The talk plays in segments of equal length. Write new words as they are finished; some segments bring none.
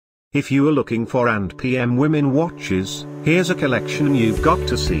If you are looking for and PM women watches, here's a collection you've got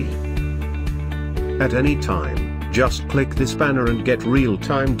to see. At any time, just click this banner and get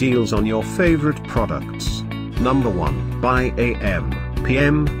real-time deals on your favorite products. Number 1, buy AM,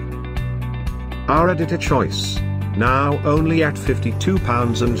 PM. Our editor choice. Now only at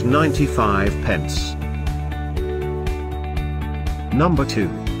 £52.95. Number 2,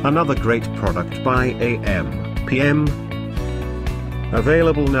 another great product by AM, PM.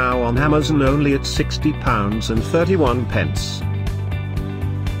 Available now on Amazon only at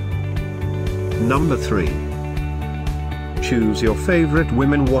 £60.31. Number 3. Choose your favorite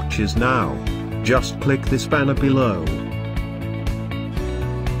women watches now. Just click this banner below.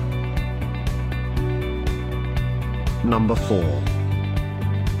 Number 4.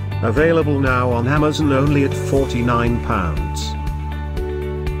 Available now on Amazon only at £49.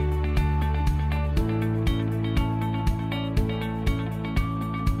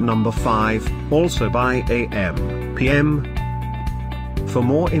 Number 5, also by AM, PM. For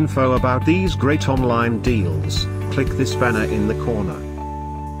more info about these great online deals, click this banner in the corner.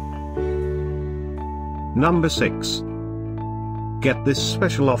 Number 6. Get this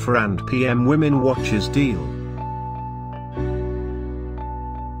special offer and PM women watches deal.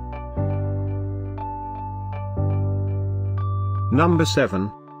 Number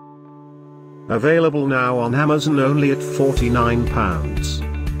 7. Available now on Amazon only at £49.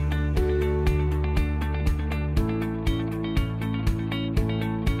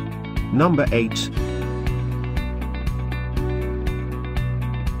 Number 8.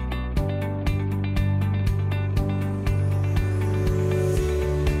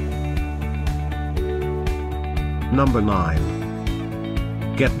 Number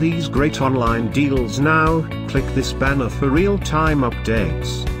 9. Get these great online deals now, click this banner for real-time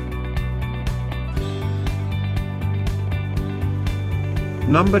updates.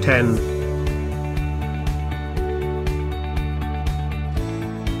 Number 10.